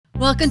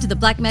Welcome to the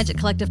Blackmagic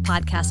Collective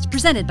podcast,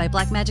 presented by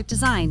Blackmagic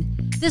Design.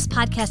 This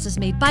podcast is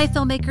made by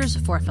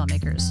filmmakers for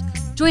filmmakers.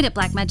 Join at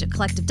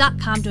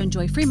blackmagiccollective.com to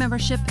enjoy free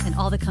membership and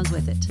all that comes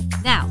with it.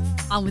 Now,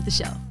 on with the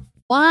show.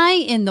 Why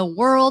in the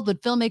world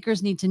would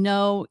filmmakers need to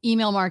know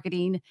email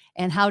marketing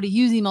and how to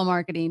use email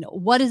marketing?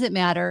 What does it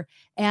matter?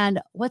 And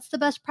what's the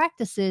best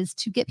practices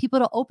to get people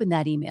to open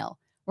that email?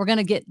 We're going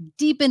to get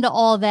deep into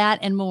all that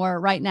and more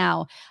right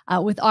now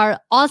with our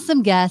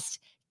awesome guest,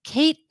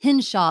 Kate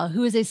Hinshaw,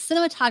 who is a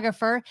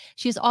cinematographer.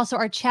 She's also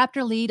our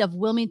chapter lead of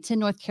Wilmington,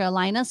 North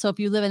Carolina. So if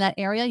you live in that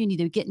area, you need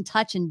to get in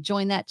touch and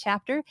join that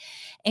chapter.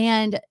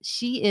 And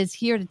she is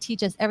here to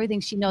teach us everything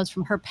she knows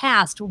from her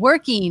past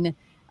working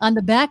on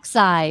the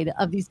backside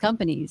of these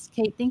companies.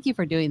 Kate, thank you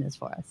for doing this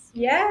for us.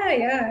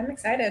 Yeah, I'm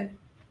excited.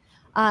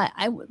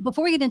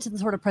 Before we get into the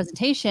sort of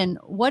presentation,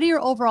 what are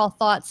your overall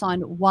thoughts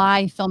on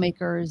why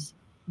filmmakers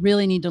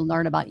really need to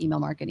learn about email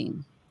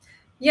marketing?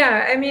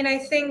 Yeah, I mean, I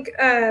think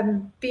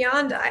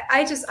beyond,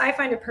 I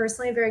find it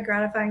personally very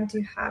gratifying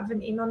to have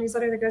an email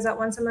newsletter that goes out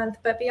once a month.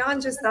 But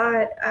beyond just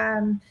that,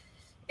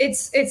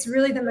 it's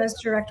really the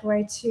most direct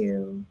way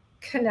to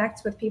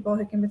connect with people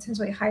who can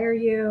potentially hire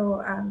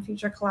you,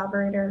 future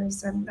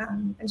collaborators, and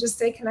just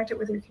stay connected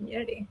with your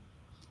community.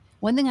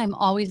 One thing I'm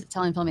always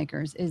telling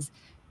filmmakers is,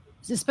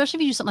 especially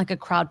if you do something like a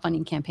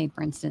crowdfunding campaign,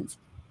 for instance,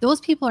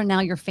 those people are now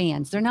your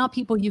fans. They're now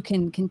people you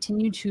can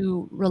continue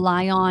to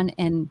rely on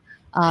and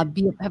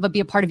be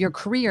a part of your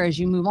career as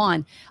you move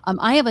on.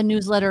 I have a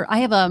newsletter. I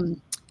have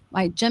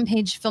my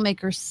GemPage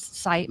filmmaker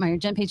site, my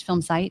GemPage film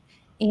site,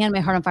 and my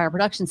Heart on Fire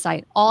production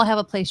site all have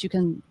a place you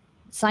can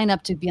sign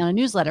up to be on a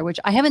newsletter, which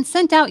I haven't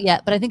sent out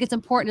yet, but I think it's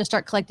important to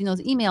start collecting those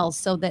emails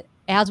so that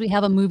as we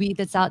have a movie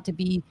that's out to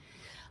be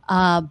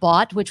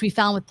bought, which we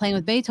found with Playing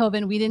with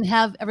Beethoven, we didn't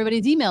have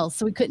everybody's emails.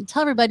 So we couldn't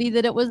tell everybody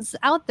that it was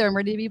out there and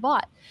ready to be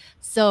bought.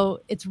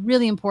 So it's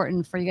really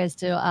important for you guys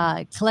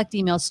to collect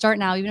emails. Start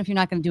now, even if you're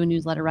not going to do a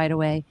newsletter right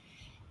away.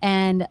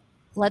 And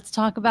let's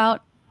talk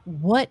about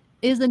what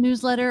is a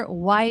newsletter,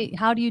 why,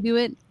 how do you do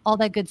it, all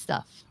that good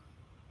stuff.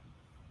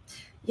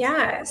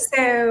 Yeah,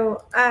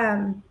 so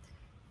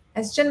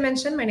as Jen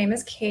mentioned, my name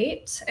is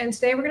Kate, and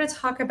today we're going to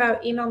talk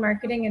about email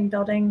marketing and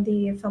building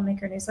the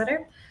filmmaker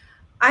newsletter.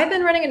 I've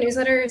been running a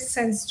newsletter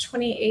since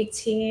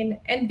 2018,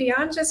 and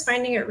beyond just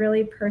finding it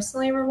really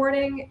personally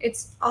rewarding,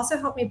 it's also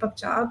helped me book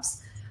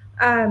jobs.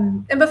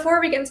 And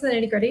before we get into the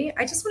nitty-gritty,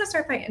 I just want to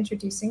start by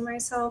introducing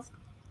myself.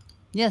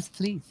 Yes,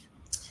 please.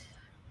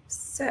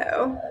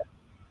 So,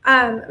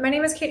 my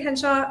name is Kate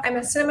Hinshaw. I'm a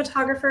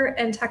cinematographer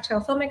and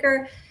tactile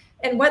filmmaker.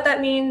 And what that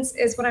means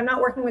is when I'm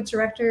not working with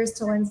directors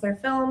to lens their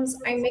films,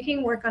 I'm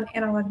making work on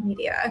analog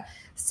media.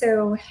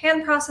 So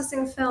hand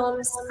processing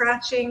film,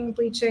 scratching,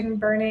 bleaching,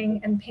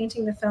 burning, and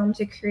painting the film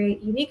to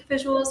create unique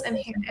visuals and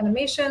hand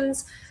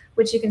animations,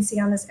 which you can see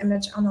on this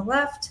image on the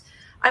left.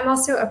 I'm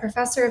also a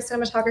professor of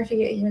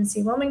cinematography at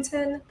UNC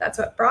Wilmington. That's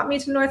what brought me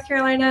to North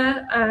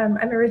Carolina. I'm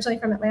originally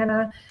from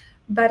Atlanta,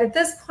 but at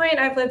this point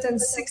I've lived in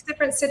 6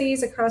 different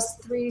cities across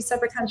 3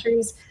 separate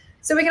countries.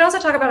 So we can also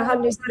talk about how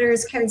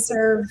newsletters can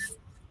serve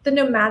the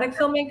nomadic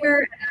filmmaker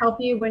and help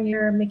you when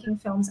you're making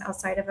films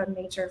outside of a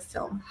major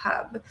film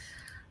hub.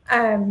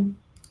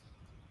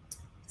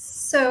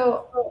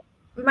 So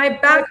my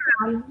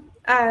background,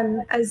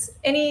 as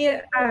any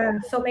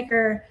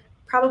filmmaker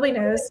probably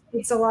knows,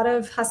 it's a lot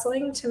of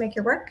hustling to make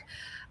your work.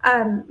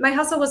 My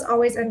hustle was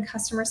always in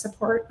customer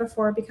support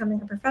before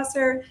becoming a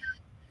professor.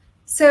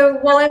 So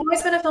while I've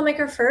always been a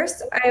filmmaker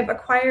first, I've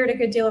acquired a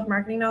good deal of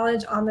marketing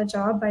knowledge on the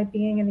job by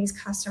being in these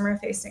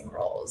customer-facing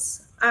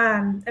roles.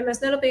 And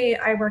most notably,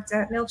 I worked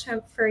at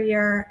MailChimp for a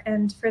year.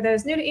 And for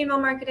those new to email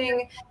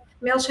marketing,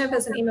 MailChimp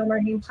is an email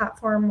marketing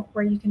platform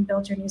where you can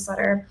build your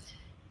newsletter.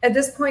 At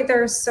this point,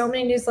 there are so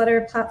many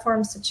newsletter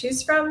platforms to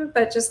choose from,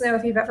 but just know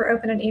if you've ever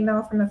opened an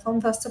email from a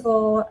film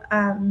festival,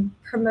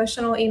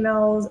 promotional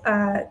emails,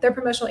 their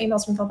promotional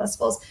emails from film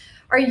festivals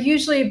are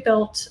usually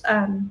built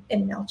in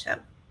MailChimp.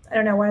 I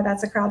don't know why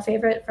that's a crowd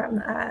favorite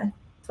from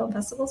film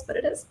festivals, but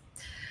it is.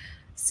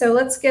 So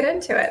let's get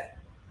into it.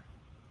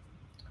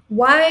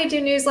 Why do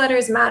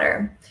newsletters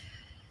matter?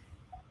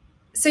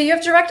 So you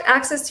have direct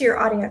access to your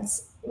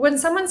audience. When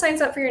someone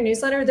signs up for your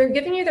newsletter, they're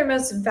giving you their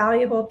most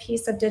valuable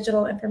piece of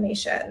digital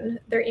information,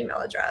 their email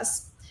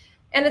address.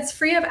 And it's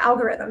free of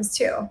algorithms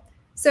too.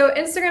 So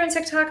Instagram and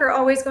TikTok are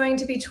always going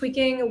to be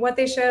tweaking what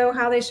they show,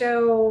 how they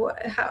show,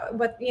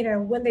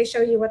 when they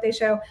show you what they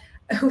show.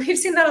 We've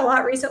seen that a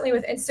lot recently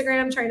with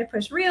Instagram trying to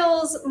push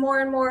reels more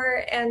and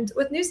more. And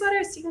with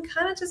newsletters, you can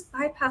kind of just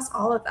bypass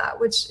all of that,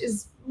 which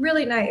is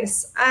really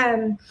nice.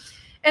 And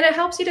it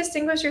helps you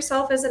distinguish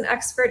yourself as an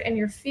expert in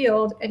your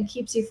field and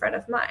keeps you front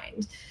of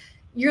mind.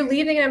 You're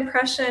leaving an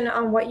impression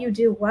on what you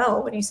do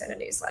well when you send a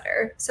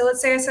newsletter. So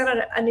let's say I sent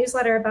a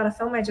newsletter about a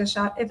film I just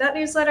shot. If that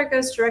newsletter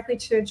goes directly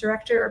to a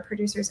director or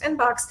producer's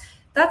inbox,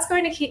 that's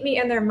going to keep me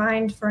in their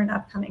mind for an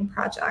upcoming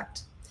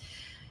project.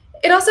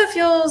 It also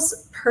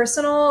feels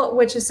personal,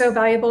 which is so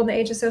valuable in the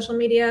age of social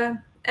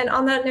media. And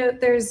on that note,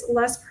 there's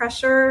less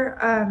pressure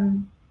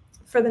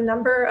for the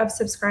number of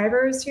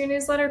subscribers to your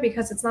newsletter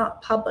because it's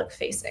not public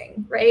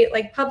facing, right?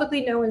 Like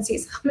publicly, no one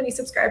sees how many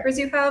subscribers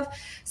you have.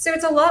 So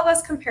it's a lot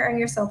less comparing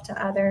yourself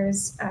to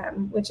others,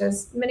 which,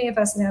 as many of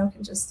us know,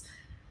 can just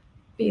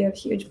be a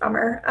huge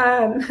bummer.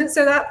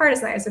 So that part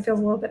is nice. It feels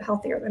a little bit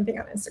healthier than being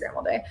on Instagram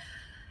all day.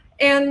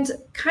 And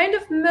kind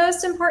of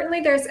most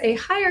importantly, there's a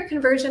higher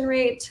conversion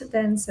rate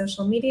than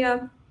social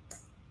media.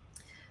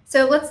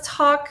 So let's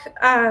talk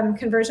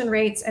conversion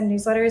rates and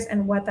newsletters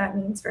and what that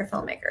means for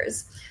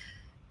filmmakers.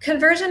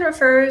 Conversion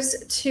refers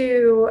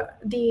to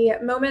the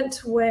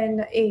moment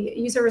when a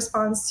user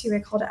responds to a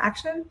call to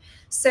action.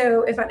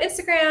 So if on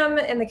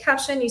Instagram in the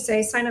caption you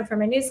say sign up for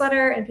my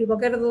newsletter and people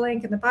go to the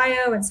link in the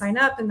bio and sign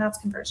up, and that's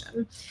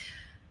conversion.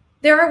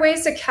 There are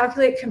ways to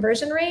calculate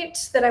conversion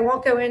rate that I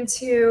won't go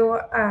into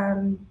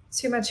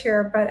too much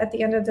here, but at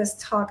the end of this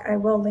talk, I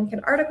will link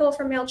an article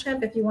from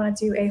MailChimp if you want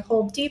to do a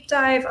whole deep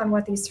dive on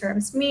what these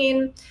terms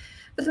mean.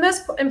 But the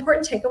most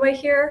important takeaway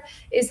here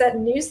is that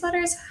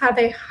newsletters have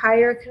a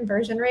higher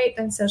conversion rate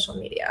than social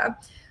media.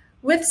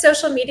 With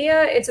social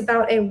media, it's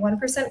about a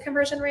 1%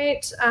 conversion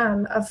rate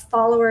of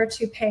follower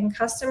to paying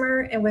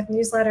customer, and with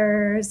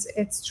newsletters,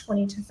 it's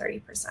 20 to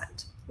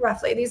 30%,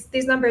 roughly.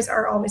 These numbers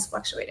are always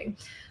fluctuating.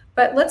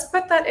 But let's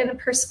put that in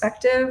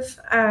perspective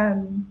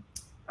on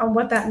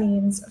what that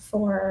means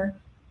for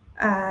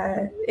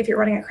if you're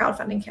running a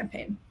crowdfunding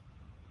campaign.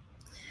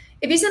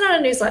 If you send out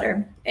a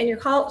newsletter and your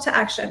call to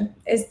action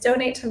is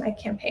donate to my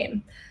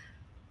campaign,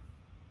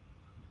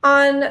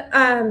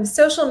 on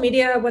social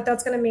media, what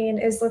that's going to mean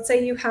is, let's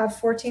say you have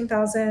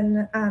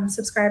 14,000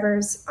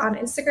 subscribers on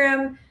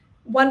Instagram.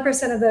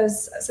 1% of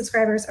those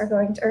subscribers are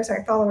going to, or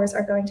sorry, followers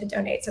are going to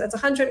donate. So that's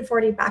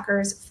 140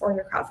 backers for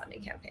your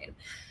crowdfunding campaign.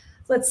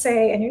 Let's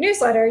say in your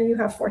newsletter, you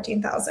have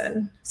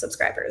 14,000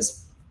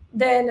 subscribers.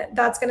 Then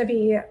that's going to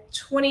be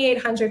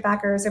 2,800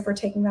 backers if we're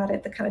taking that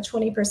at the kind of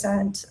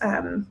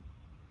 20%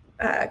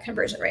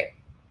 conversion rate.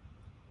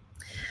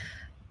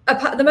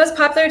 The most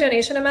popular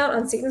donation amount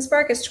on Seed and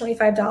Spark is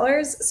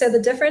 $25. So the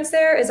difference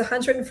there is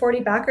 140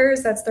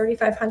 backers. That's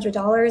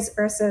 $3,500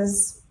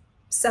 versus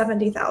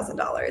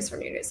 $70,000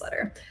 from your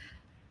newsletter.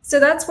 So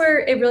that's where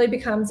it really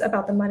becomes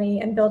about the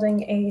money and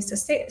building a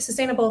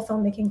sustainable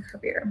filmmaking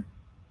career.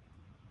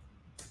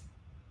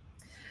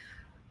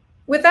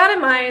 With that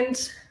in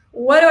mind,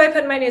 what do I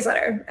put in my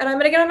newsletter? And I'm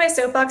going to get on my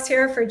soapbox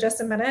here for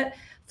just a minute.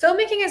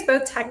 Filmmaking is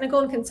both technical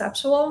and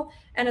conceptual.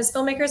 And as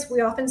filmmakers,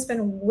 we often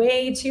spend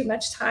way too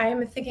much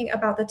time thinking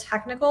about the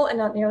technical and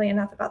not nearly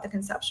enough about the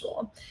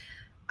conceptual.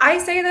 I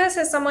say this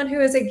as someone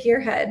who is a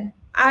gearhead.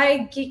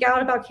 I geek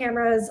out about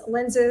cameras,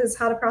 lenses,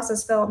 how to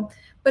process film.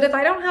 But if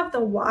I don't have the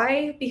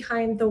why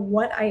behind the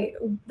what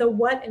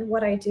and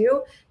what I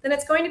do, then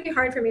it's going to be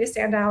hard for me to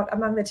stand out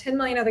among the 10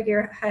 million other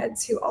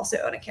gearheads who also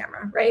own a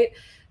camera, right?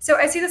 So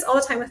I see this all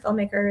the time with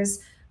filmmakers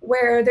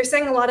where they're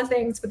saying a lot of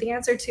things, but the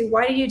answer to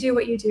why do you do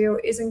what you do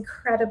is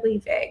incredibly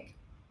vague.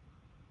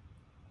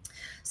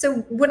 So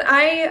when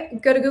I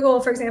go to Google,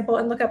 for example,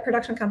 and look up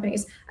production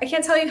companies, I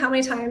can't tell you how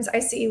many times I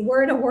see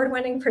we're an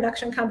award-winning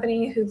production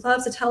company who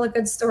loves to tell a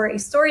good story.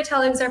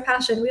 Storytelling is our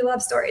passion. We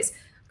love stories.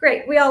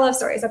 Great. We all love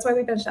stories. That's why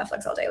we binge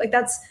Netflix all day. Like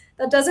that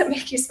doesn't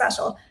make you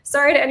special.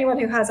 Sorry to anyone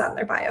who has that in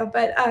their bio,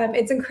 but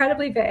it's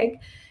incredibly vague.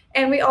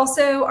 And we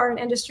also are an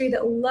industry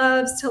that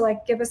loves to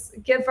like give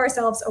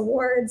ourselves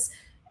awards.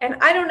 And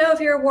I don't know if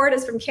your award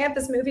is from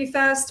Campus Movie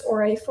Fest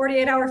or a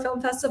 48-hour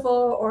film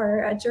festival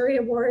or a jury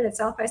award at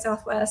South by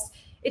Southwest.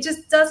 It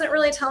just doesn't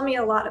really tell me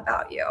a lot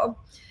about you.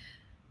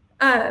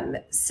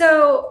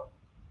 So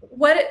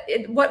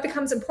what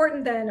becomes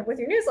important then with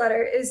your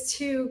newsletter is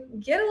to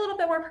get a little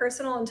bit more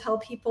personal and tell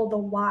people the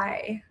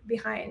why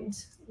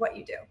behind what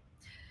you do.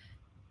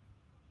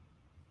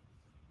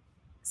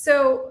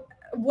 So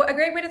a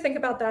great way to think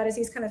about that is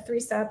these kind of 3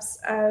 steps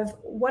of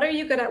what are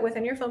you good at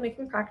within your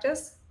filmmaking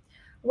practice?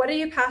 What are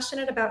you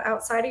passionate about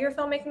outside of your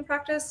filmmaking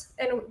practice?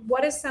 And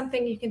what is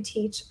something you can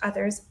teach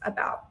others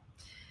about?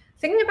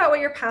 Thinking about what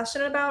you're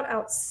passionate about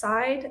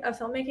outside of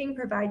filmmaking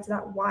provides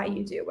that why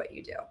you do what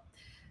you do.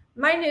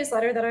 My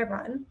newsletter that I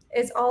run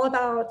is all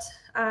about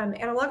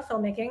analog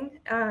filmmaking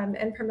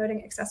and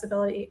promoting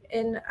accessibility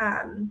in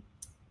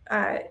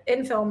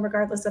film,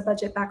 regardless of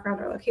budget, background,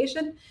 or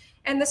location.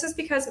 And this is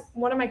because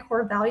one of my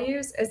core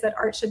values is that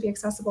art should be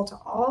accessible to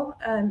all.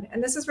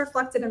 And this is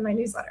reflected in my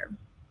newsletter.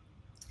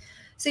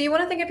 So you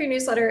want to think of your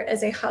newsletter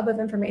as a hub of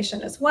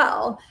information as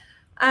well,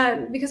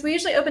 because we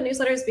usually open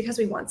newsletters because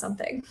we want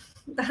something.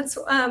 That's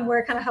where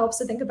it kind of helps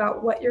to think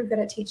about what you're good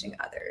at teaching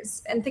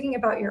others and thinking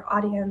about your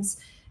audience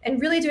and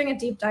really doing a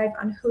deep dive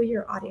on who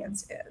your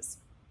audience is.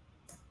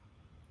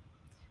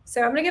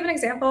 So I'm going to give an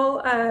example,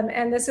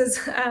 and this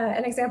is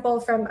an example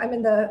from, I'm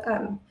in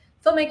the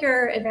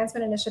Filmmaker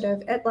Advancement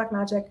Initiative at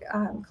Blackmagic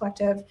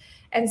Collective.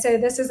 And so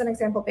this is an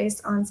example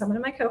based on someone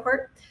in my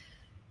cohort.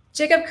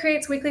 Jacob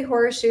creates weekly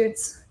horror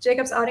shoots.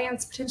 Jacob's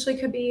audience potentially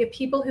could be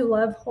people who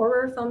love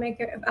horror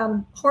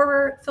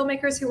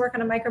filmmakers who work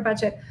on a micro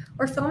budget,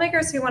 or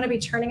filmmakers who want to be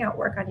churning out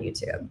work on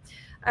YouTube,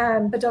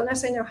 but don't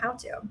necessarily know how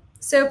to.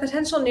 So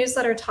potential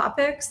newsletter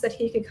topics that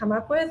he could come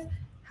up with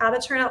how to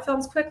churn out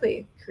films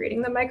quickly,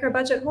 creating the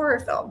micro-budget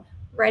horror film,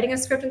 writing a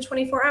script in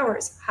 24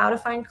 hours, how to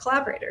find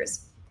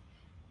collaborators.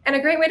 And a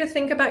great way to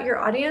think about your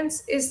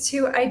audience is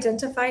to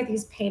identify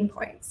these pain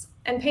points.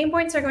 And pain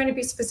points are going to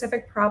be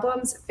specific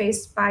problems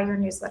faced by your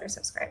newsletter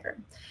subscriber.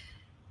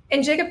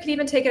 And Jacob could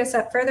even take it a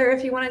step further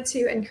if you wanted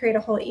to and create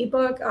a whole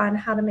ebook on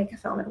how to make a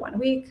film in 1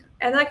 week.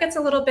 And that gets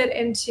a little bit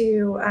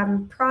into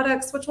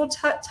products, which we'll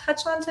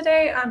touch on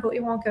today, but we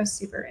won't go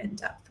super in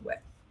depth with.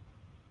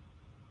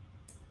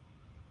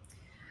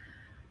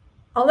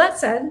 All that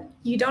said,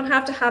 you don't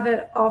have to have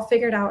it all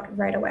figured out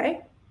right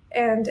away.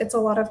 And it's a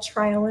lot of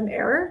trial and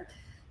error.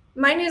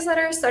 My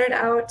newsletter started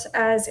out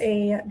as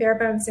a bare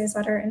bones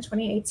newsletter in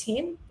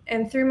 2018.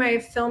 And through my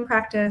film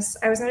practice,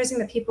 I was noticing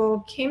that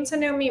people came to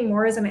know me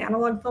more as an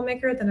analog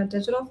filmmaker than a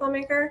digital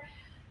filmmaker.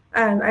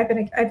 I've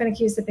been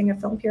accused of being a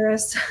film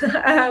purist,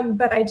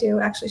 but I do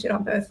actually shoot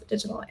on both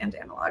digital and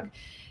analog.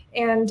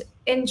 And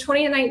in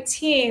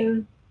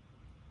 2019,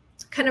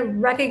 kind of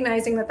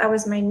recognizing that that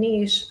was my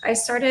niche, I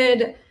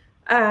started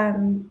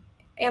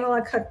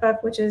Analog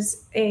Cookbook, which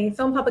is a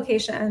film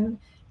publication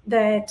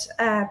that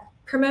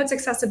promotes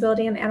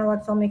accessibility in analog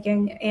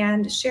filmmaking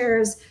and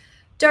shares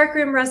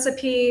darkroom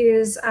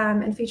recipes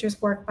and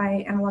features work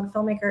by analog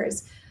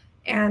filmmakers.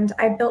 And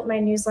I built my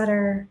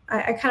newsletter,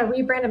 I kind of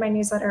rebranded my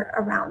newsletter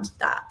around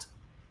that.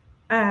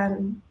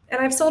 And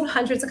I've sold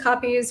hundreds of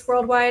copies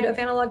worldwide of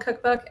Analog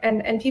Cookbook,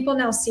 and people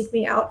now seek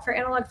me out for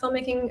analog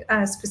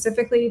filmmaking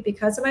specifically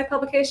because of my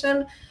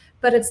publication,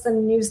 but it's the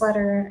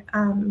newsletter.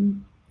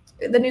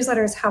 The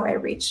newsletter is how I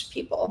reach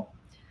people.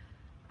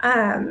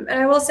 And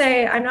I will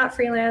say I'm not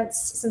freelance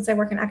since I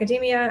work in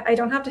academia. I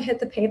don't have to hit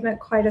the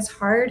pavement quite as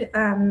hard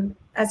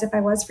as if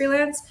I was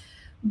freelance.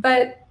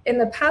 But in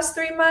the past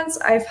 3 months,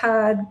 I've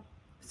had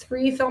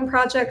 3 film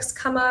projects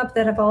come up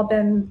that have all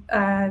been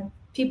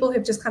people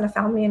who've just kind of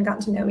found me and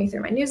gotten to know me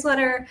through my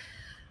newsletter.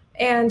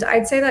 And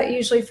I'd say that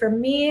usually for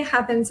me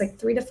happens like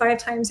 3 to 5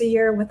 times a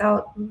year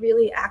without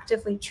really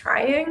actively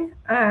trying.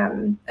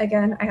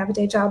 Again, I have a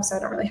day job, so I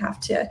don't really have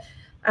to,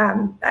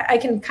 I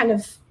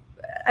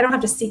don't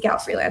have to seek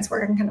out freelance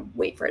work. I can kind of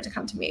wait for it to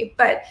come to me.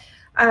 But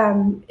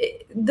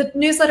the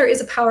newsletter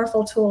is a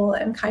powerful tool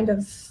in kind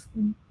of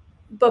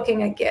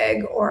booking a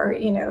gig or,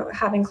 you know,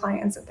 having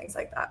clients and things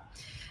like that.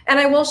 And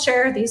I will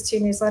share these 2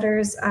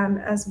 newsletters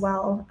as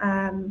well.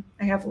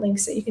 I have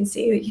links that you can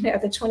see, you know,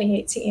 the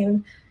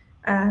 2018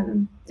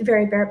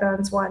 very bare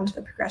bones one to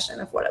the progression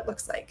of what it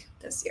looks like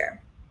this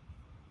year.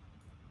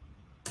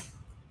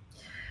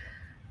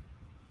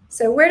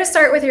 So where to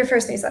start with your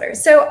first newsletter?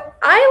 So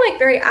I like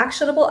very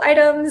actionable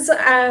items.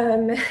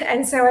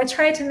 And so I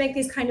try to make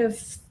these kind of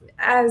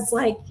as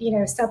like, you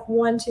know, step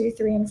 1, 2,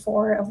 3, and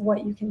 4 of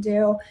what you can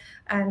do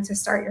to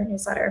start your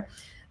newsletter.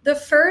 The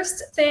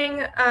first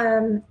thing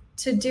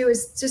to do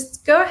is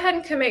just go ahead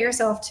and commit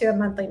yourself to a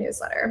monthly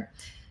newsletter.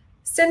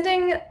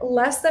 Sending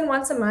less than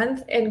once a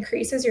month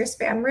increases your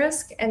spam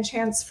risk and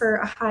chance for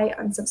a high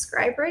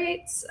unsubscribe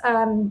rate.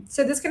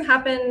 So this can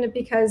happen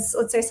because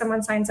let's say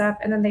someone signs up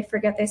and then they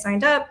forget they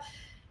signed up.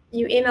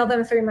 You email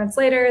them 3 months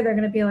later, they're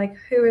going to be like,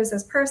 who is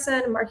this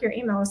person? Mark your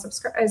email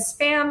as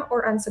spam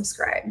or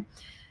unsubscribe.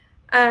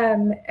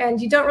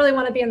 And you don't really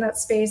want to be in that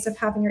space of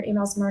having your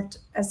emails marked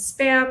as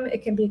spam.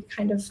 It can be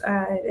kind of,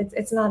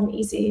 it's not an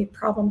easy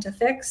problem to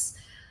fix.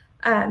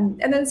 And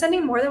then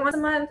sending more than once a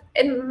month,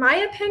 in my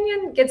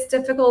opinion, gets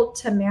difficult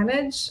to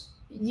manage.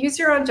 Use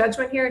your own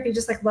judgment here. If you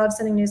just like love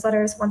sending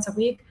newsletters once a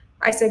week,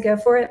 I say go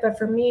for it. But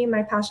for me,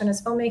 my passion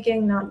is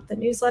filmmaking, not the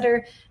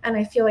newsletter. And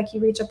I feel like you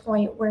reach a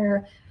point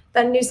where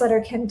that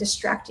newsletter can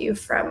distract you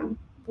from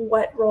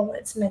what role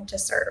it's meant to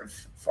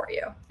serve for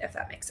you, if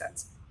that makes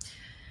sense.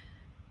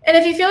 And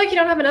if you feel like you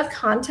don't have enough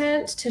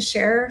content to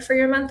share for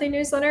your monthly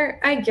newsletter,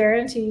 I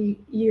guarantee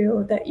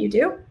you that you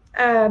do.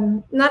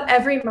 Not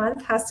every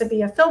month has to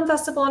be a film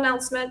festival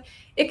announcement.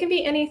 It can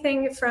be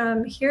anything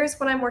from here's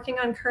what I'm working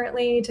on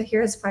currently to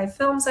here's 5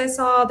 films I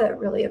saw that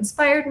really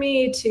inspired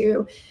me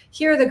to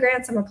here are the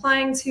grants I'm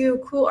applying to,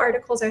 cool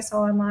articles I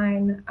saw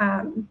online.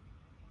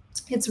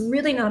 It's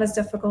really not as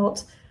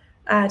difficult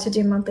to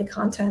do monthly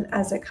content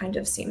as it kind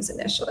of seems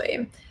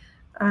initially.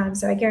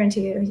 So I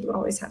guarantee you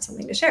always have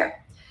something to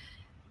share.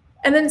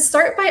 And then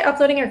start by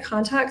uploading your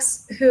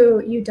contacts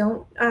who you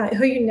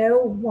know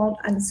won't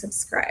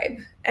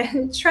unsubscribe.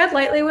 And tread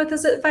lightly with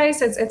this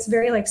advice. It's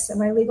very like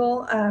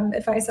semi-legal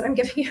advice that I'm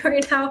giving you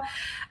right now.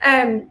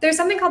 There's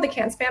something called the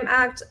CAN-SPAM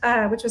Act,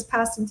 which was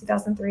passed in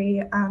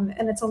 2003,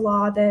 and it's a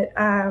law that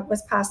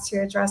was passed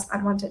to address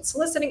unwanted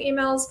soliciting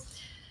emails.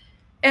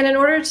 And in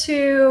order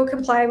to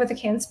comply with the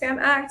CAN-SPAM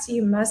Act,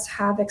 you must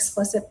have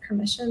explicit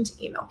permission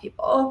to email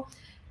people.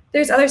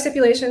 There's other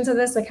stipulations of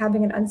this, like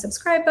having an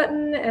unsubscribe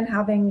button and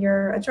having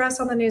your address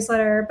on the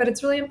newsletter, but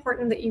it's really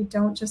important that you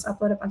don't just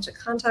upload a bunch of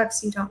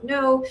contacts you don't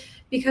know,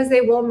 because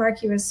they will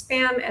mark you as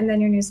spam and then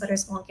your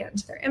newsletters won't get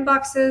into their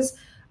inboxes.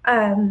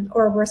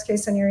 Or worst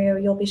case scenario,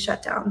 you'll be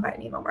shut down by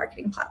an email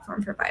marketing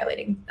platform for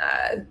violating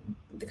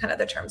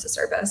the terms of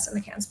service in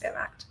the CAN-SPAM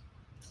Act.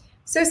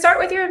 So start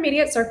with your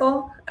immediate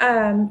circle.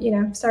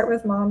 Start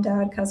with mom,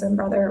 dad, cousin,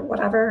 brother,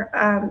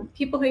 whatever.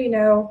 People who you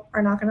know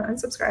are not going to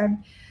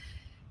unsubscribe.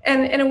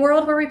 And in a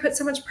world where we put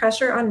so much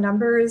pressure on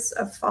numbers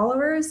of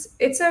followers,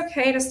 it's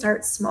okay to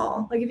start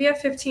small. Like if you have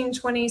 15,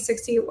 20,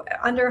 60,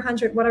 under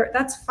 100, whatever,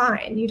 that's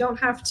fine. You don't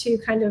have to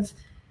kind of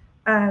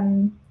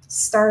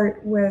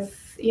start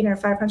with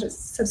 500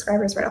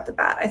 subscribers right off the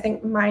bat. I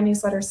think my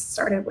newsletter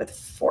started with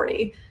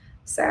 40.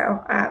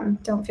 So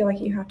don't feel like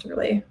you have to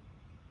really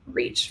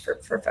reach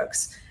for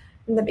folks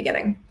in the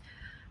beginning.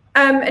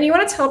 And you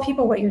want to tell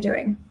people what you're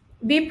doing.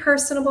 Be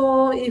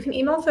personable. You can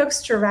email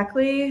folks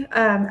directly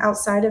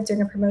outside of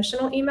doing a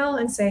promotional email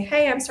and say,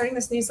 hey, I'm starting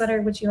this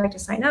newsletter. Would you like to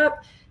sign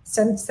up?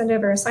 Send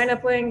over a sign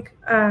up link.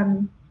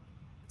 And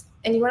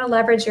you want to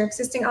leverage your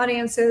existing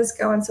audiences,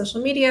 go on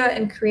social media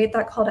and create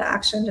that call to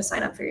action to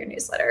sign up for your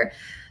newsletter.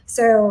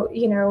 So,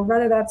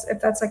 whether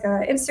if that's like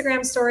an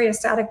Instagram story, a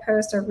static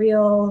post, a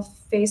reel,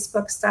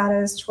 Facebook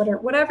status, Twitter,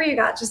 whatever you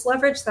got, just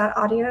leverage that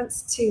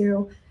audience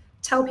to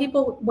tell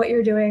people what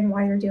you're doing,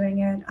 why you're doing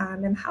it,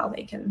 and how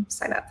they can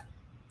sign up.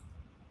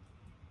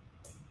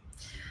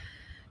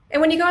 And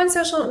when you go on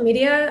social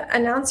media,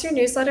 announce your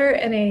newsletter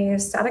in a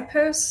static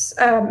post.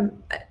 Sorry,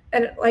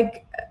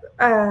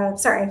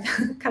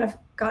 kind of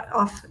got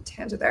off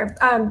tangent there.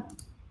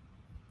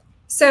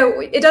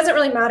 So it doesn't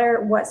really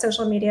matter what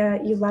social media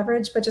you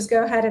leverage, but just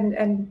go ahead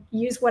and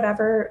use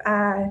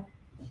whatever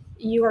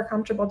you are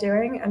comfortable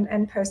doing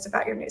and post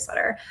about your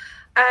newsletter.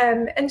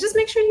 And just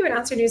make sure you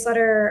announce your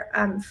newsletter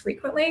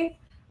frequently.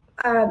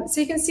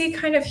 So you can see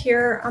kind of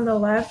here on the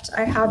left,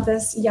 I have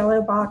this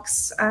yellow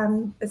box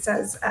that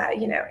says,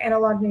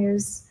 analog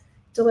news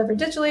delivered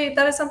digitally.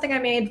 That is something I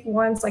made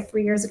once, like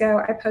 3 years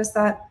ago. I post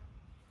that,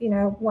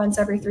 once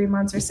every 3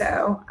 months or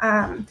so.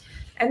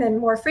 And then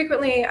more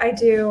frequently, I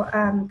do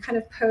kind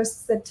of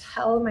posts that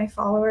tell my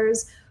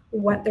followers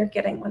what they're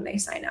getting when they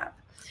sign up.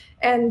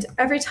 And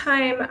every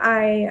time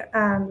I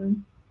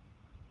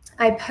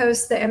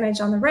post the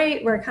image on the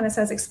right where it kind of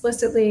says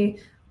explicitly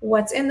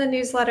what's in the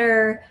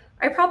newsletter,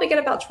 I probably get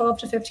about 12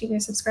 to 15 new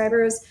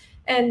subscribers.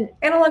 And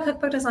Analog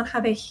Cookbook does not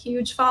have a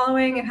huge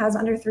following. It has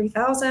under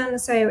 3,000.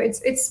 So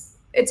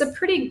it's a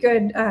pretty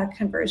good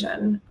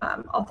conversion,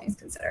 all things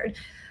considered.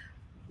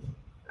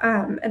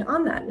 And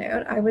on that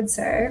note, I would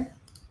say,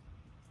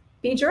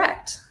 be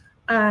direct.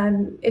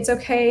 It's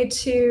okay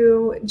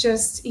to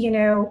just,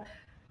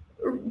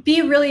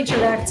 be really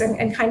direct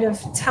and kind of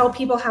tell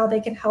people how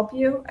they can help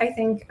you. I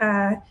think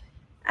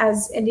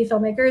as indie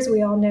filmmakers,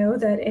 we all know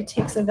that it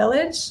takes a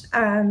village.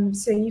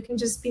 So you can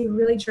just be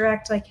really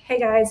direct, like, hey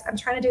guys, I'm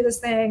trying to do this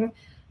thing.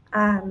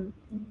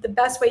 The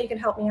best way you can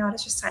help me out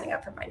is just signing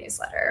up for my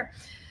newsletter.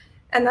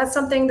 And that's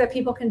something that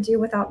people can do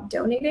without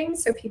donating.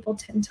 So people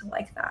tend to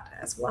like that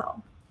as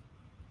well.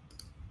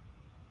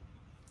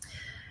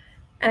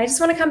 And I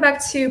just want to come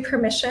back to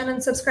permission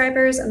and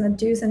subscribers and the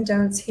do's and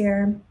don'ts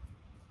here.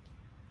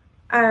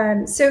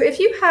 So if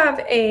you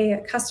have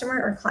a customer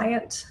or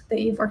client that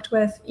you've worked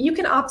with, you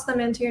can opt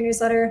them into your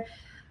newsletter,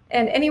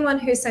 and anyone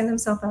who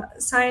signs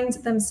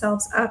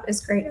themselves up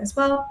is great as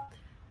well.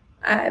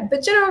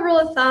 But general rule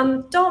of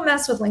thumb, don't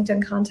mess with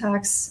LinkedIn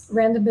contacts,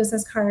 random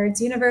business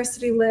cards,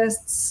 university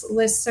lists,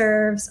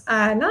 listservs.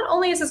 Not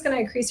only is this going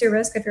to increase your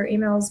risk if your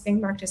email is being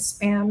marked as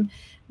spam,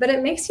 but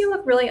it makes you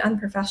look really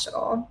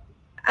unprofessional.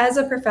 As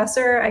a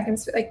professor, I can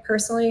speak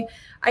personally,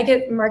 I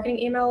get marketing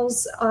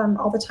emails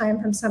all the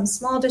time from some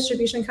small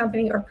distribution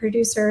company or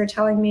producer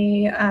telling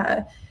me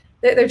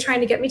they're trying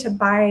to get me to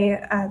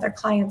buy their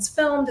client's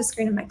film to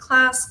screen in my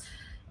class.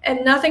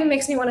 And nothing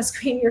makes me want to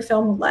screen your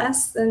film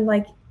less than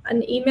like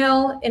an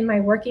email in my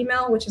work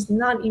email, which is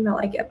not an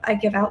email I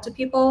give out to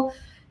people.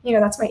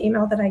 That's my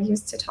email that I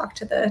use to talk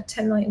to the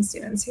 10 million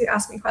students who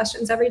ask me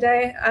questions every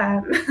day.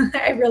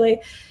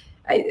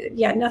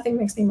 Nothing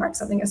makes me mark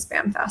something as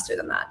spam faster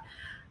than that.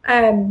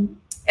 And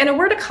a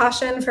word of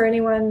caution for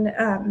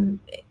anyone,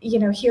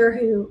 here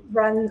who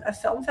run a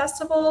film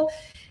festival.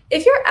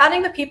 If you're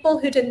adding the people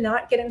who did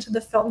not get into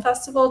the film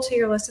festival to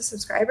your list of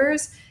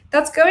subscribers,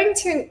 that's going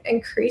to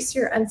increase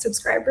your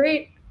unsubscribe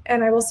rate.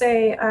 And I will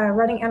say,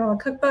 running Analog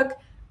Cookbook,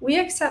 we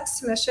accept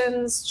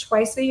submissions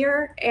twice a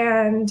year.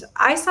 And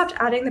I stopped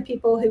adding the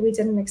people who we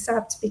didn't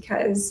accept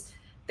because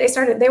they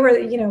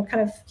were,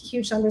 kind of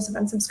huge numbers of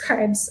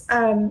unsubscribes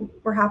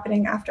were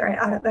happening after I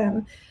added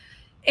them.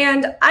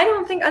 And I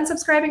don't think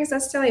unsubscribing is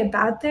necessarily a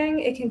bad thing.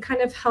 It can kind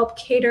of help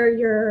cater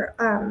your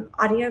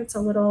audience a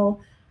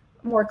little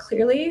more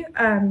clearly.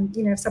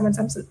 If someone's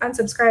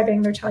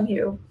unsubscribing, they're telling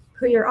you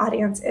who your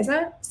audience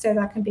isn't. So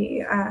that can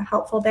be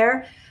helpful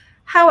there.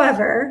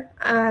 However,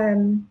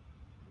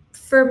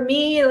 for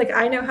me, like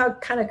I know how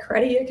kind of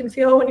cruddy it can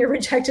feel when you're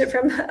rejected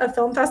from a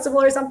film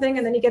festival or something,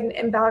 and then you get an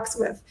inbox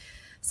with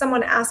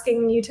someone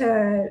asking you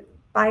to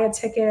buy a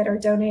ticket or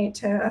donate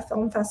to a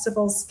film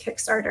festival's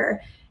Kickstarter.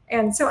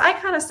 And so I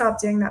kind of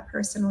stopped doing that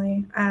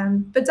personally,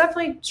 but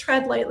definitely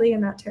tread lightly in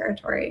that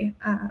territory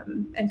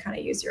and kind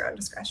of use your own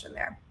discretion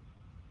there.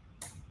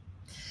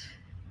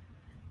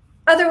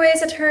 Other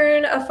ways to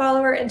turn a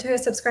follower into a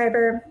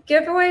subscriber.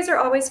 Giveaways are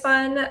always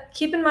fun.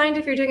 Keep in mind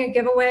if you're doing a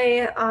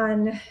giveaway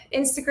on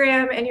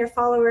Instagram and your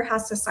follower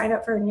has to sign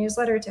up for a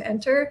newsletter to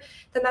enter,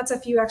 then that's a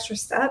few extra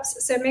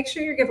steps. So make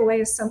sure your giveaway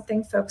is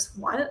something folks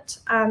want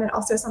and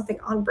also something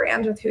on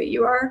brand with who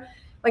you are.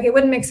 Like it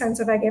wouldn't make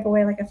sense if I gave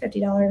away like a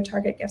 $50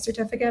 Target gift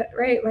certificate,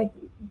 right? Like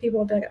people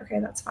would be like,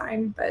 okay, that's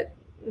fine, but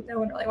no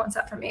one really wants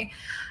that from me.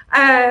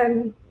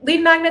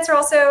 Lead magnets are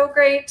also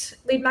great.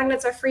 Lead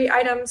magnets are free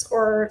items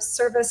or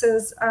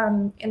services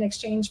in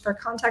exchange for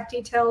contact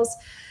details.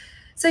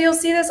 So you'll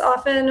see this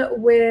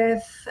often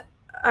with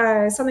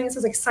something that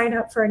says like sign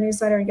up for a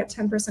newsletter and get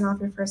 10% off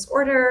your first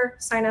order,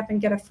 sign up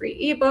and get a free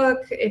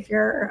ebook. If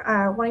you're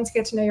wanting to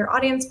get to know your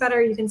audience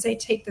better, you can say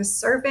take this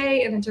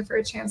survey and enter for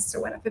a chance to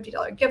win a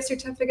 $50 gift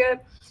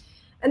certificate.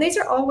 And these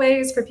are all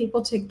ways for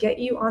people to get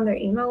you on their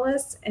email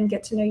list and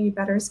get to know you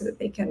better so that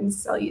they can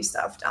sell you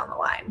stuff down the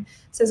line.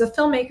 So as a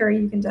filmmaker,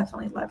 you can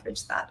definitely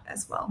leverage that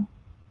as well.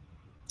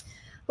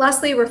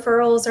 Lastly,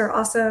 referrals are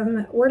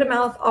awesome. Word of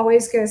mouth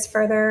always goes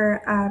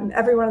further.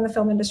 Everyone in the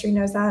film industry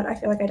knows that. I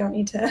feel like I don't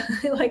need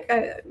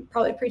to,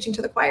 probably preaching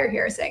to the choir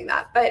here saying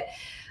that, but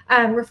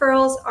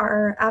referrals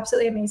are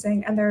absolutely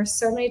amazing. And there are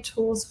so many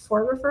tools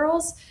for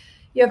referrals.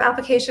 You have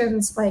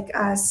applications like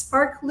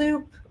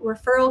SparkLoop,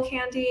 Referral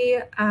Candy.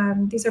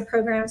 These are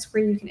programs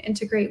where you can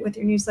integrate with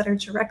your newsletter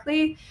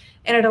directly,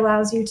 and it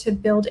allows you to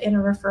build in a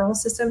referral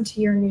system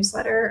to your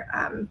newsletter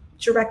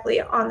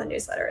directly on the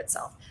newsletter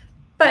itself.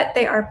 But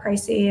they are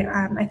pricey.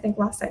 I think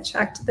last I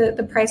checked,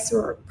 the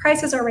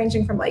prices are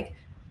ranging from like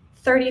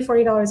 $30,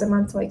 $40 a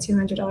month to like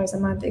 $200 a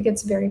month. It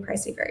gets very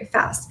pricey very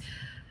fast.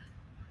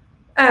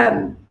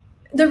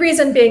 The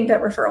reason being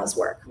that referrals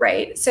work,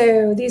 right?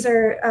 So these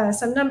are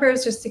some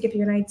numbers just to give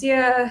you an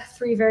idea.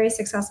 3 very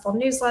successful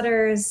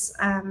newsletters.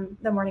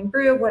 The Morning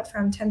Brew went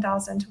from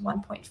 10,000 to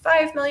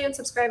 1.5 million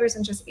subscribers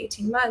in just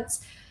 18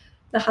 months.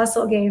 The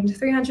Hustle gained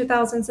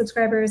 300,000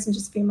 subscribers in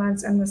just a few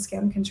months, and The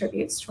Skimm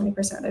contributes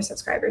 20% of their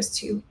subscribers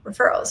to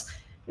referrals.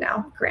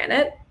 Now,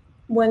 granted,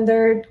 when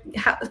they're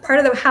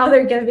part of how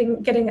they're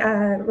getting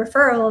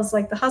referrals,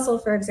 like The Hustle,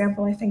 for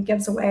example, I think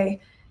gives away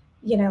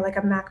like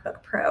a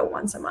MacBook Pro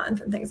once a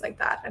month and things like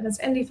that. And as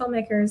indie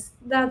filmmakers,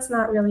 that's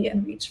not really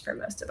in reach for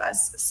most of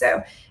us.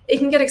 So it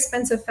can get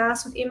expensive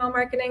fast with email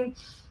marketing,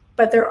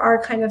 but there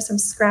are kind of some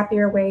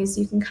scrappier ways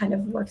you can kind of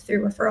work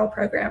through referral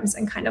programs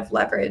and kind of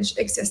leverage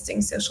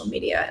existing social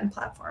media and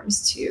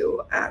platforms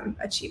to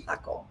achieve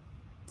that goal.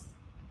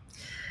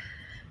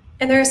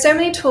 And there are so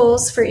many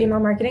tools for email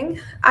marketing.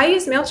 I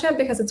use MailChimp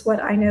because it's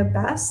what I know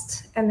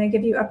best, and they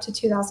give you up to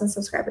 2,000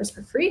 subscribers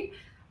for free.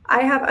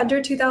 I have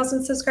under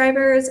 2,000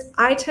 subscribers.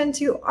 I tend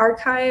to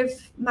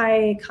archive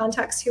my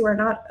contacts who are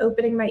not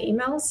opening my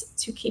emails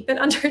to keep it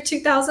under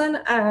 2,000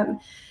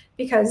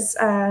 because,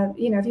 if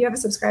you have a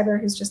subscriber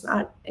who's just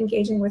not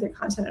engaging with your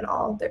content at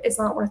all, it's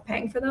not worth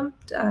paying for them,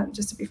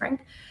 just to be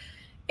frank.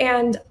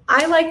 And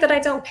I like that I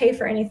don't pay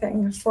for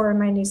anything for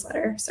my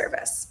newsletter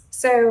service.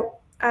 So,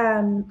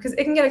 because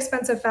it can get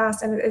expensive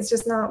fast and it's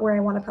just not where I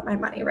want to put my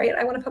money, right?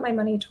 I want to put my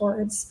money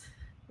towards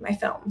my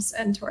films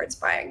and towards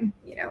buying,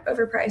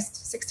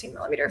 overpriced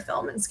 16mm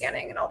film and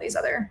scanning and all these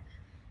other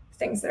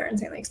things that are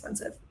insanely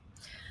expensive.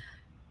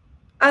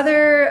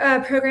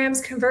 Other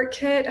programs,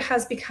 ConvertKit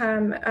has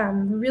become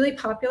really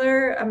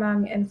popular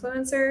among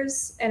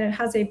influencers, and it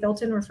has a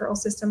built-in referral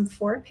system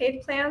for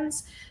paid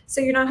plans. So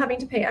you're not having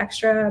to pay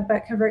extra,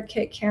 but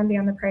ConvertKit can be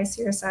on the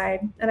pricier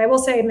side. And I will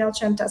say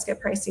MailChimp does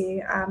get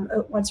pricey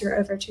once you're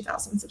over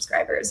 2,000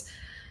 subscribers.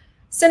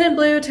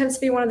 Sendinblue tends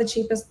to be one of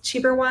the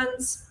cheaper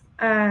ones.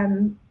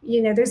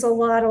 There's a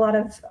lot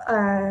of,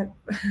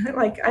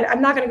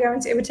 I'm not going to go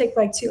into, it would take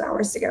like 2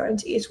 hours to go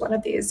into each one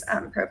of these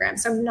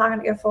programs. So I'm not going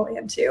to go fully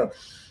into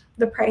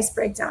the price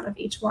breakdown of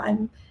each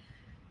one.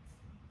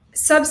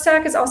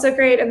 Substack is also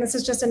great. And this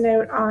is just a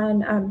note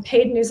on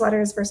paid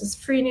newsletters versus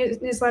free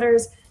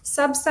newsletters.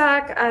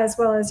 Substack, as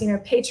well as,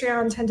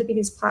 Patreon, tend to be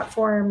these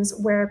platforms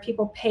where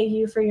people pay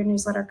you for your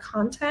newsletter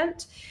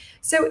content.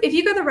 So if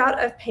you go the route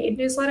of paid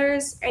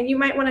newsletters, and you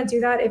might want to do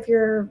that if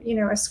you're,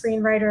 a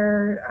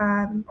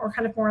screenwriter or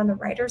kind of more on the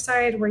writer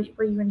side where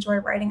you enjoy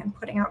writing and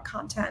putting out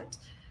content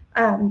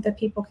that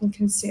people can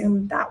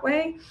consume that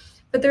way.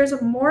 But there's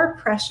more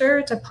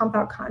pressure to pump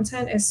out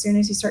content as soon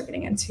as you start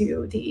getting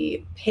into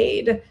the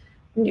paid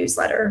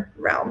newsletter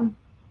realm.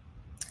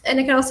 And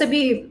it can also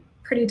be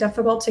pretty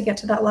difficult to get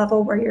to that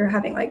level where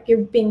you're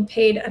being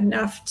paid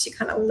enough to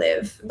kind of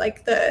live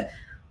like the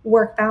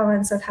work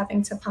balance of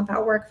having to pump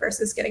out work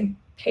versus getting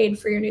paid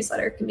for your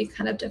newsletter can be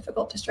kind of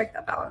difficult to strike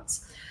that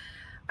balance.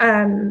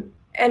 And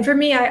for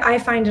me, I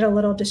find it a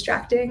little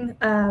distracting.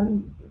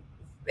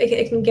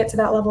 It can get to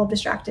that level of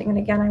distracting. And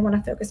again, I want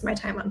to focus my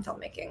time on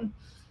filmmaking.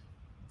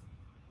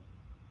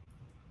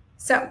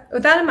 So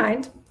with that in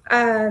mind,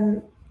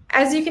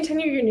 as you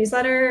continue your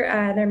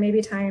newsletter, there may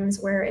be times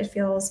where it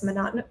feels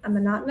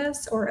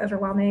monotonous or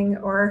overwhelming,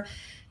 or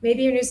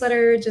maybe your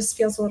newsletter just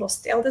feels a little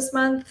stale this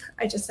month.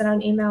 I just sent out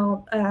an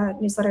email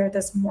newsletter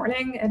this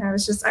morning, and I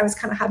was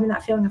kind of having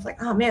that feeling of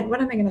like, oh man, what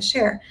am I going to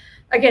share?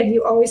 Again,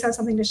 you always have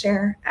something to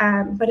share.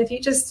 But if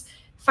you just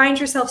find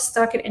yourself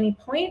stuck at any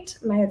point,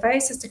 my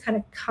advice is to kind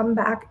of come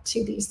back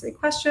to these 3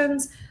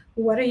 questions.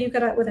 What are you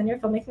good at within your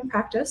filmmaking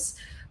practice?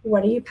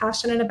 What are you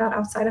passionate about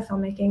outside of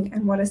filmmaking?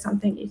 And what is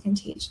something you can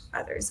teach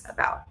others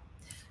about?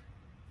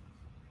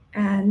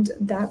 And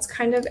that's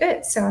kind of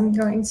it. So I'm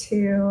going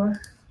to,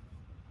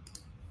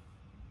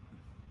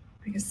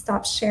 I guess,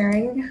 stop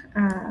sharing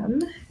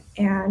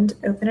and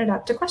open it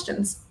up to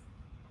questions.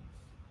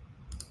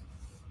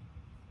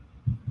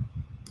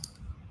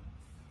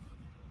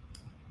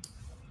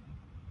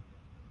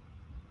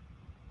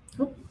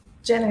 Oh,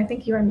 Jen, I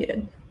think you are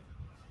muted.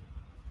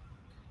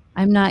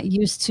 I'm not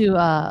used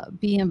to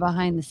being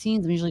behind the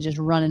scenes. I'm usually just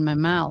running my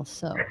mouth.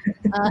 So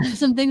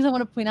some things I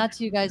want to point out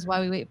to you guys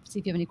while we wait to see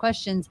if you have any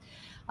questions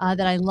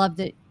that I love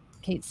that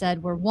Kate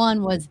said were,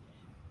 one was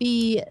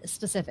be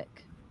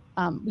specific.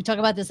 We talk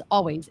about this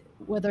always,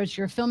 whether it's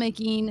your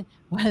filmmaking,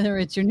 whether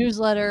it's your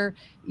newsletter,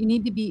 you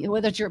need to be,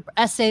 whether it's your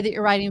essay that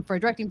you're writing for a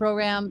directing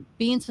program,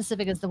 being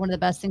specific is one of the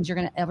best things you're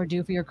going to ever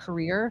do for your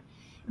career.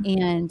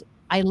 And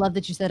I love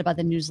that you said about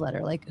the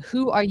newsletter, like,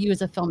 who are you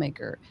as a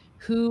filmmaker?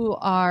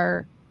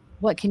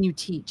 What can you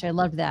teach? I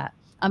loved that.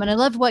 And I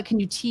loved what can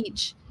you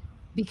teach,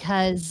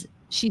 because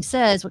she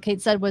says, what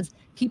Kate said was,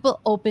 people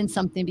open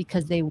something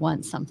because they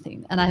want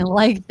something. And I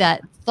like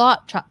that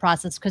thought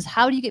process, because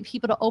how do you get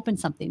people to open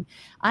something?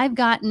 I've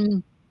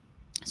gotten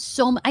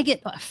I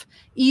get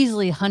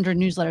easily 100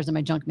 newsletters in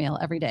my junk mail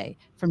every day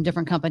from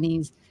different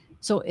companies.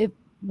 So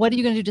what are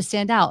you going to do to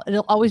stand out?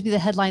 It'll always be the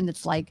headline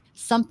that's like,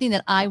 something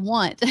that I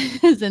want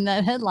is in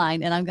that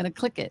headline, and I'm going to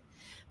click it.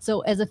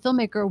 So as a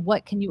filmmaker,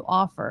 what can you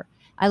offer?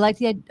 I like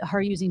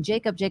her using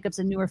Jacob. Jacob's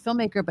a newer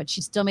filmmaker, but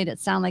she still made it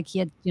sound like he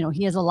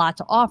has a lot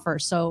to offer.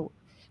 So,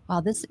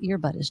 wow, this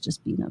earbud is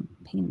just being a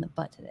pain in the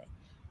butt today.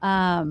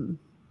 And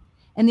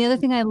the other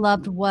thing I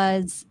loved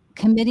was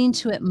committing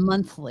to it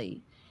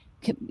monthly.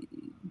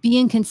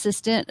 Being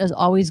consistent is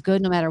always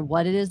good, no matter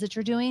what it is that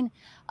you're doing.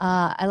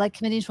 I like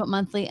committing to it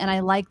monthly. And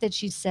I like that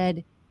she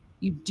said,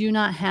 you do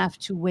not have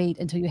to wait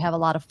until you have a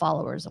lot of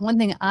followers. One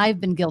thing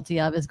I've been guilty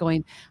of is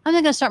going, I'm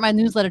not going to start my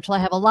newsletter till I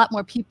have a lot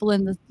more people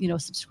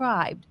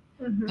subscribed.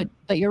 Mm-hmm.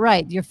 But you're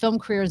right. Your film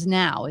career is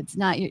now. It's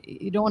not,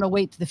 you don't want to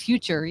wait to the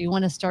future. You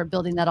want to start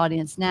building that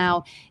audience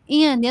now.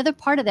 And the other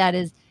part of that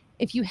is,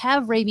 if you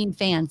have raving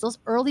fans, those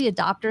early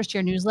adopters to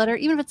your newsletter,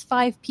 even if it's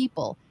 5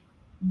 people,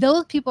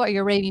 those people are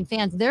your raving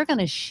fans. They're going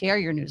to share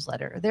your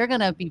newsletter. They're going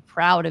to be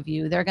proud of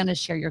you. They're going to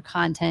share your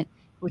content,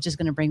 which is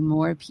going to bring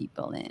more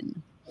people in.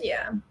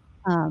 Yeah.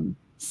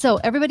 So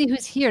everybody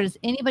who's here, does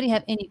anybody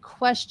have any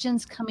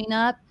questions coming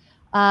up?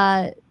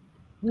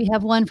 We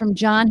have one from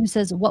John who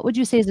says, what would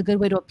you say is a good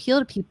way to appeal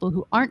to people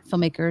who aren't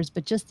filmmakers,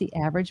 but just the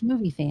average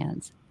movie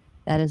fans?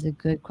 That is a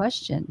good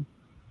question.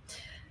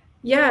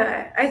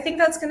 Yeah, I think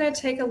that's going to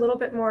take a little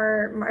bit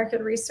more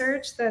market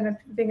research than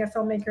being a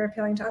filmmaker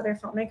appealing to other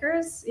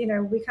filmmakers.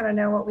 We kind of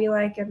know what we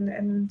like.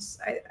 And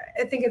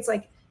I think it's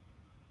like,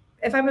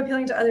 if I'm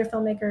appealing to other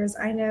filmmakers,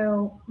 I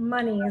know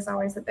money is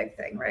always the big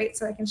thing, right?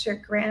 So I can share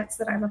grants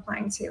that I'm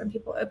applying to, and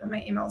people open my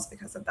emails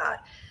because of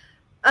that.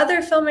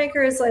 Other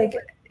filmmakers, like,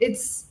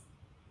 it's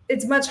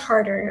much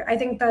harder. I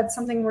think that's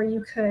something where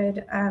you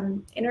could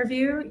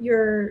interview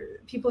your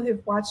people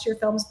who've watched your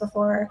films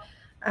before.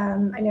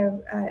 I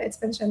know it's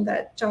mentioned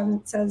that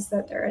John says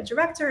that they're a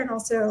director and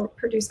also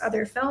produce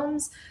other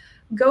films.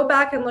 Go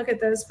back and look at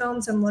those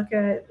films and look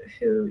at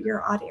who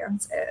your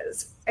audience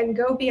is, and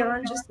go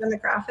beyond just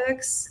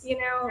demographics.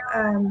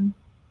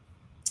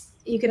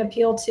 You can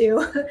appeal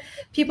to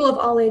people of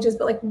all ages,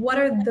 but like, what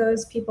are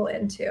those people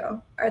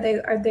into? Are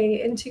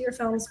they into your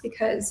films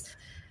because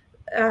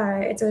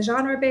it's a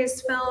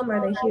genre-based film?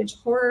 Are they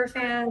huge horror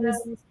fans?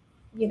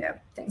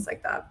 Things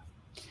like that.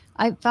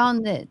 I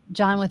found that,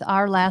 John, with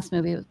our last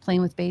movie,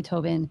 Playing with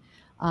Beethoven,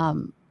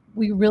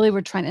 we really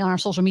were trying, on our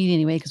social media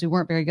anyway, because we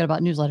weren't very good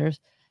about newsletters,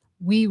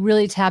 we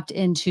really tapped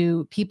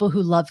into people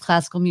who loved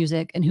classical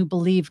music and who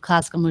believed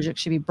classical music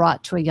should be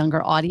brought to a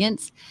younger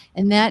audience.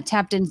 And that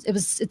tapped in,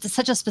 it's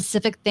such a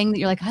specific thing that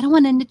you're like, I don't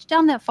want to niche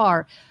down that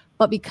far.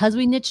 But because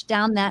we niched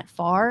down that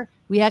far,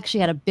 we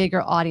actually had a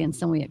bigger audience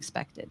than we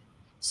expected.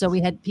 So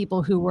we had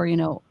people who were,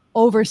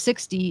 over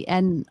 60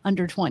 and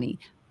under 20.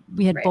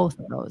 We had both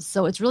of those.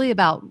 So it's really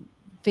about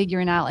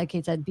figuring out, like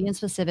Kate said, being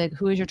specific,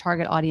 who is your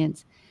target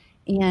audience.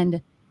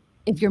 And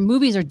if your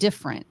movies are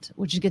different,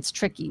 which gets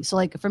tricky. So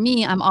like for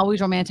me, I'm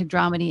always romantic,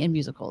 dramedy, and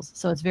musicals.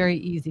 So it's very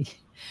easy.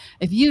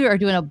 If you are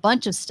doing a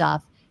bunch of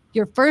stuff,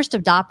 your first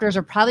adopters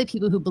are probably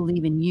people who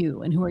believe in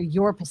you and who are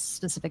your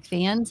specific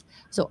fans.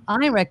 So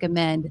I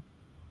recommend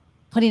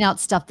putting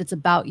out stuff that's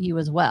about you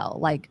as well.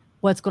 Like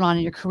what's going on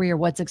in your career,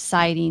 what's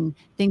exciting,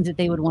 things that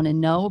they would want to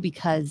know,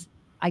 because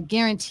I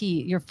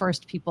guarantee your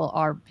first people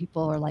are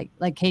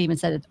like Kate even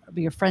said,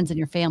 your friends and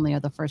your family are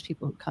the first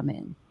people who come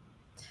in.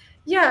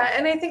 Yeah,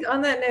 and I think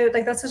on that note,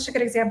 like, that's such a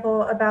good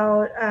example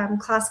about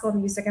classical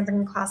music and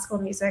bringing classical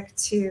music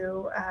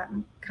to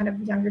kind of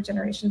younger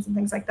generations and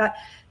things like that.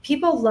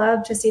 People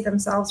love to see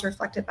themselves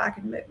reflected back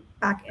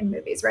in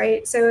movies,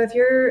 right? So if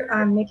you're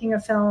making a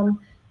film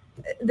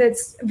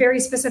that's very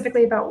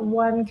specifically about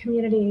one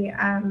community,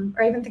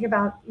 or even think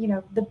about, you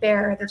know, The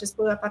Bear that just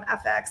blew up on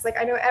FX. Like,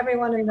 I know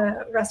everyone in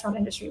the restaurant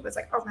industry was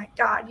like, oh my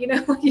God, you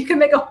know, you can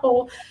make a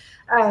whole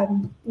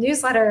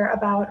newsletter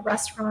about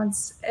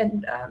restaurants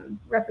and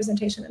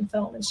representation in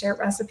film and share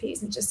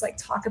recipes and just like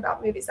talk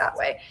about movies that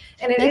way.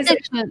 And it is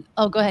actually,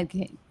 oh, go ahead,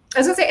 Kate. I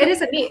was gonna say, it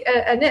is a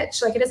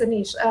niche, like it is a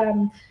niche.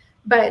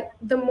 But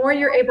the more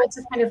you're able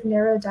to kind of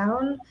narrow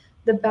down,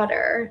 the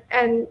better.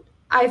 And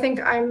I think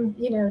I'm,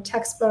 you know,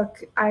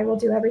 textbook. I will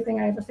do everything.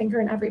 I have a finger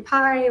in every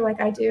pie. Like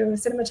I do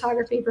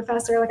cinematography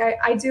professor. Like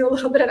I do a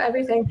little bit of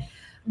everything.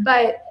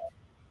 But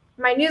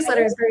my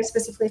newsletter is very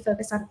specifically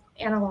focused on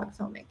analog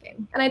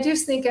filmmaking. And I do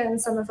sneak in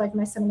some of like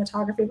my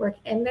cinematography work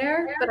in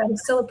there, but I'm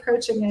still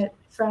approaching it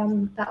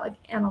from that like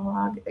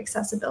analog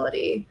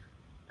accessibility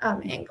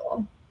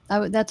angle.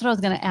 That's what I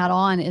was going to add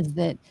on, is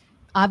that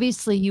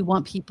obviously you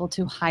want people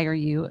to hire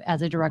you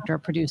as a director or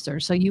producer.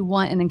 So you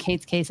want, and in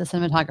Kate's case, a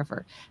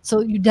cinematographer. So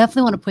you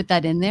definitely want to put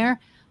that in there.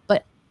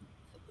 But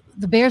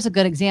The Bear's a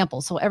good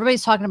example. So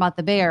everybody's talking about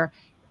The Bear.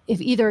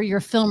 If either your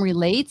film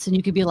relates, and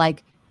you could be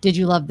like, did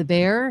you love The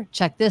Bear?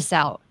 Check this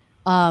out.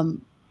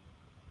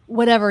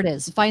 Whatever it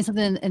is, find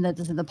something in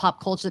the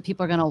pop culture that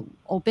people are going to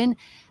open.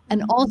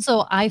 And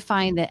also I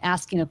find that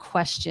asking a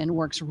question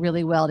works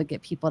really well to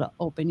get people to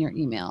open your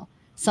email.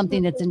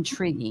 Something that's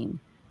intriguing.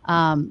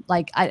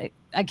 Like I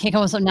can't come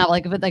up with something now,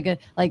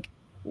 like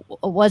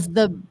was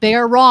the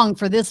bear wrong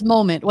for this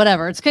moment?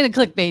 Whatever. It's kind of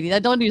clickbaity. I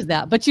don't use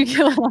that, but you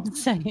get what I'm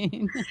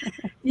saying.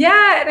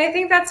 Yeah, and I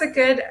think that's a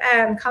good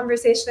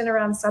conversation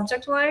around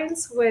subject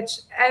lines, which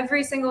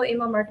every single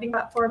email marketing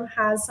platform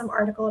has some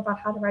article about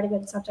how to write a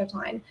good subject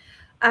line.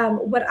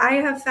 What I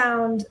have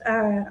found,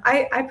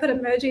 I put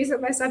emojis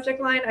at my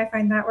subject line. I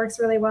find that works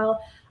really well.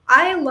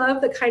 I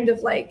love the kind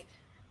of like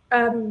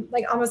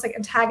almost like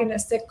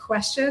antagonistic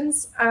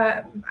questions.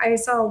 I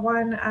saw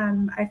one.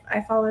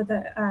 I follow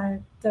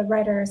the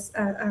writers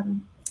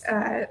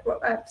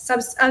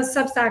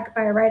Substack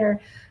by a writer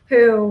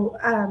who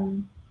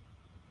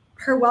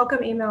her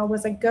welcome email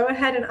was like, "Go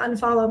ahead and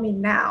unfollow me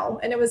now,"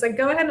 and it was like,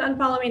 "Go ahead and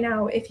unfollow me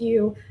now if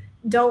you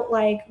don't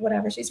like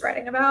whatever she's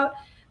writing about."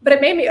 But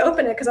it made me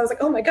open it because I was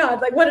like, oh my God,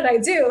 like, what did I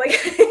do? Like,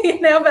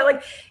 you know, but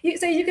like,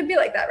 so you can be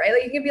like that, right?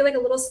 Like you can be like a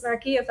little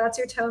snarky if that's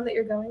your tone that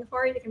you're going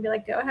for. You can be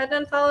like, go ahead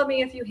and unfollow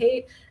me if you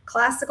hate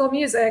classical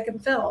music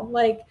and film.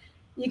 Like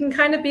you can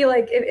kind of be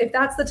like, if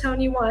that's the tone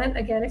you want,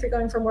 again, if you're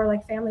going for more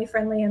like family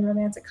friendly and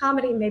romantic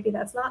comedy, maybe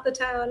that's not the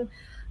tone.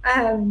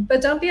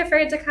 But don't be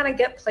afraid to kind of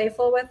get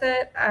playful with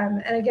it.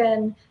 And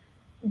again,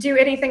 do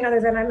anything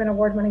other than I'm an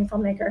award-winning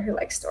filmmaker who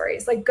likes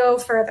stories. Like go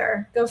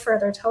further,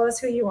 tell us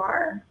who you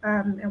are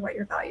and what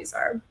your values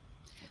are.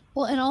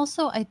 Well, and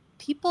also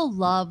people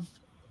love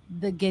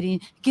the getting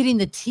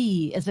the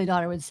tea, as my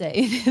daughter would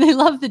say. They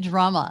love the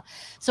drama.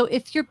 So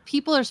if your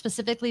people are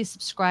specifically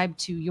subscribed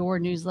to your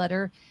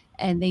newsletter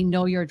and they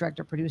know you're a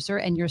director producer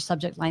and your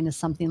subject line is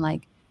something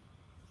like,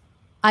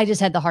 I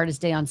just had the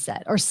hardest day on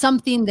set, or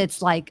something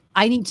that's like,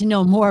 I need to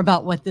know more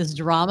about what this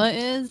drama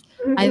is.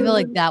 Mm-hmm. I feel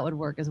like that would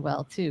work as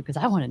well too, because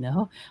I want to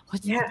know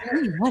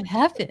what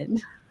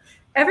happened.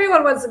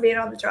 Everyone wants to be in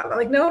on the drama.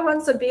 Like no one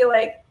wants to be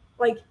like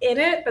in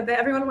it, but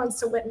everyone wants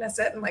to witness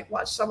it and like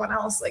watch someone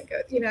else like,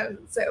 you know.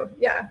 So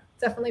yeah,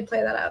 definitely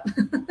play that up.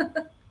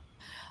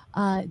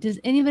 Does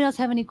anybody else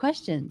have any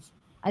questions?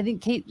 I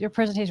think, Kate, your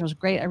presentation was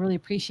great. I really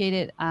appreciate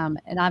it. And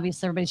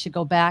obviously everybody should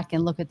go back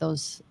and look at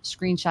those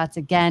screenshots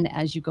again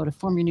as you go to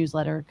form your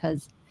newsletter,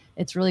 because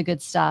it's really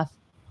good stuff.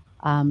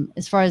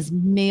 As far as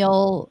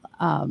mail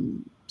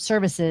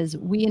services,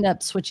 we end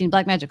up switching,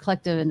 Blackmagic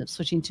Collective ended up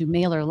switching to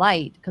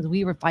MailerLite because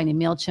we were finding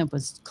MailChimp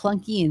was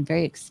clunky and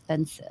very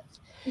expensive.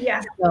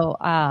 Yeah. So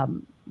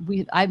I'm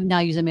now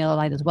using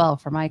MailerLite as well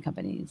for my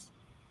companies.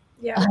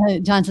 Yeah.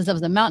 John says that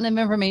was a mountain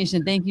of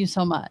information. Thank you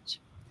so much.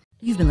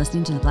 You've been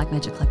listening to the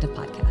Blackmagic Collective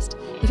podcast.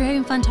 If you're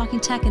having fun talking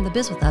tech and the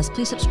biz with us,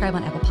 please subscribe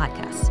on Apple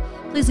Podcasts.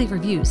 Please leave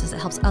reviews as it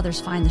helps others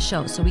find the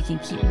show so we can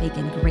keep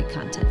making great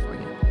content for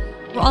you.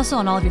 We're also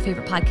on all of your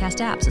favorite podcast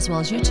apps, as well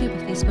as YouTube,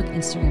 Facebook,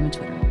 Instagram, and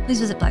Twitter. Please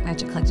visit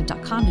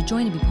blackmagiccollective.com to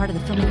join and be part of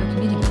the filmmaker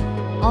community.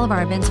 All of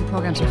our events and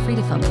programs are free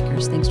to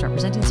filmmakers thanks to our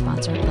presenting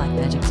sponsor,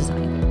 Blackmagic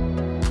Design.